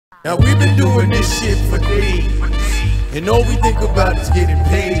Now we've been doing this shit for days, and all we think about is getting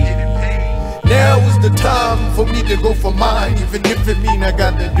paid. Now is the time for me to go for mine, even if it mean I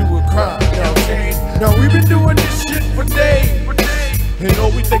got to do a crime. You know what I'm saying? Now we've been doing this shit for days, and all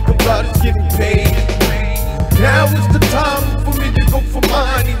we think about is getting paid. Now is the time for me to go for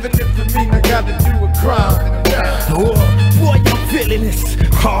mine, even if it mean I got to do a crime. Boy, I'm feeling this.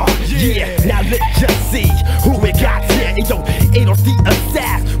 Yeah. Now let's just see who we got here. Yo, ain't no the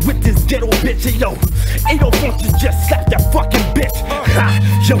assassin with this ghetto bitch. Yo, ain't no want you just slap that fucking bitch.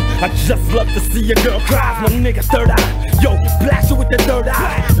 Yo, I just love to see a girl cry. My nigga third eye. Yo, blast her with the third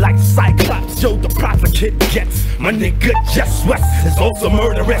eye. Like Cyclops, yo, the profligate gets. My nigga just West is also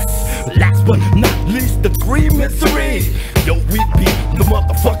murderous. Last but not least, the three mystery. Yo, we beat the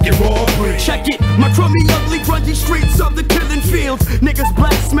motherfucking robbery. Check it, my crummy, ugly, grungy streets of the killing fields. Niggas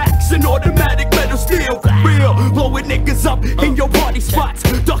black smacks and automatic metal steel. Real, blowing niggas up in your party spots.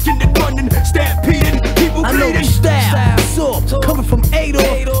 Ducking and running, stampeding, people bleeding. I know the style, so coming from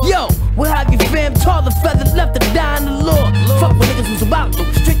Adolf. Yo, we'll have your fam taller, feathers left to die in the law. Fuck what niggas was about,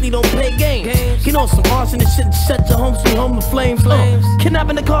 though. Strictly don't play games. You know some arson and shit to set your home sweet home in flames.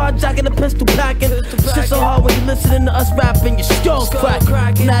 Kidnapping the car, jacking the pistol packing. Shit so hard when you listening to us rapping, your skull's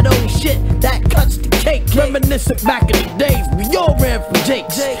cracking. That old shit, that cuts the cake. Reminiscent back in the days, we all ran from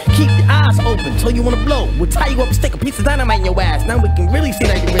Jake's. Keep your eyes open till you wanna blow. We'll tie you up and stick a piece of dynamite in your ass. Now we can really see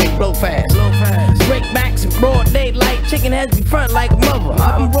that you really blow fast. Break backs in broad daylight, chicken heads be front like a mother.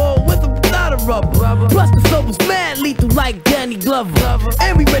 I be roll with them without a rubber. Plus the flow was mad lethal like Danny Glover.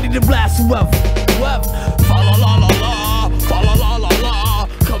 And we ready to blast whoever. Fa la la la la, fa la la la la.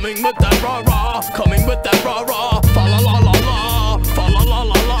 Coming with that rah rah, coming with that rah rah. Fa la la la la, fa la la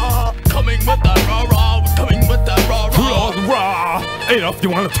la la. Coming with that rah rah, coming with that rah rah. Rah, ain't if you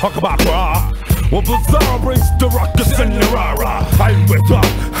wanna talk about rah. Well, Bizarre brings the ruckus and the rah-rah. I'm with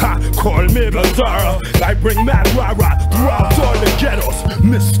call me Bizarre. I bring mad rah-rah throughout all the ghettos.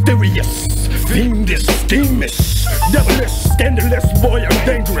 Mysterious, fiendish, schemish, devilish, scandalous, boy, I'm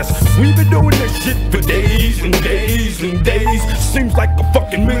dangerous. We've been doing this shit for days and days and days. Seems like a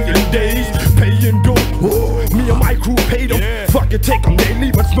fucking million days. Paying due, me and my crew paid them. Fuck it, take them, they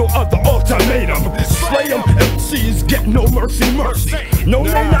leave us no other ultimatum. Slay them, MCs get no mercy, mercy. No,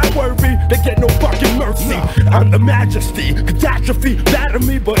 they're not worthy, they get no fucking mercy. I'm the majesty, catastrophe, batter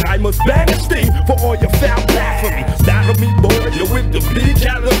me, but I must banish thee for all your foul blasphemy. Battle me, boy, you're with the big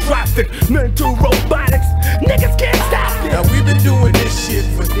traffic, mental robotics, niggas can't stop it. Now we've been doing this shit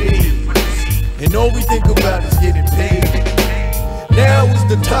for days, and all we think about is getting paid. Now is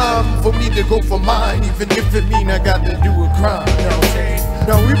the time for me to go for mine, even if it mean I got to do a crime. You know what I'm saying?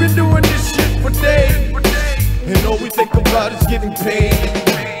 Now we've been doing this shit for days, and all we think about is getting paid.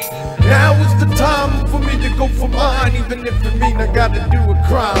 Now is the time for me to go for mine, even if it mean I gotta do a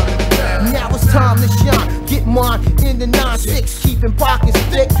crime. Now it's time to shine, get mine in the 9-6, keeping pockets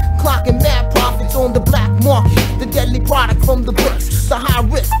thick, clocking mad profits on the black market. The deadly product from the bricks, the high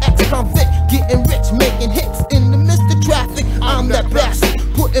risk ex-convict, getting rich, making hits in the midst of traffic. I'm that bastard,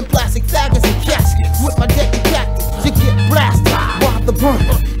 putting plastic faggots in caskets with my deadly tactics to get blasted while the burn.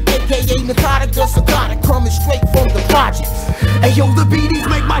 AKA narcotic, the psychotic, coming straight from the projects. Hey yo, the beaties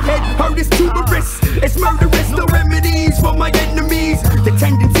make my head hurt, it's tuberous. It's murderous, no remedies for my enemies. The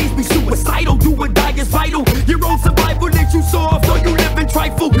tendencies be suicidal, do or die is vital. Your own survival is you soft, or you live in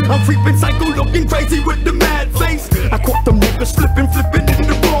trifle. I'm creeping psycho, looking crazy with the mad face. I caught them niggas slipping, flipping in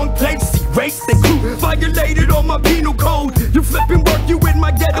the wrong place. Erase the crew, violated on my penal code. You flipping work, you in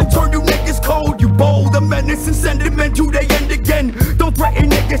my ghetto, turn you niggas cold. You bold, the menace and sentiment to they end again. Don't threaten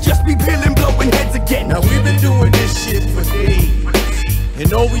niggas, just be peeling, blowing heads again. Now we've been doing this shit for days,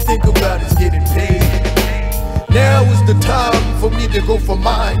 and all we think about is getting paid. Now is the time for me to go for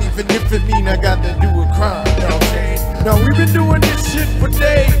mine, even if it mean I got to do a crime. You know what I'm saying? Now we've been doing this shit for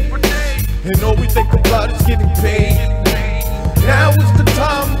days, and all we think about is getting paid. Now is the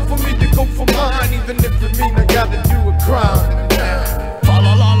time for me to go for mine, even if it mean I got to do a crime.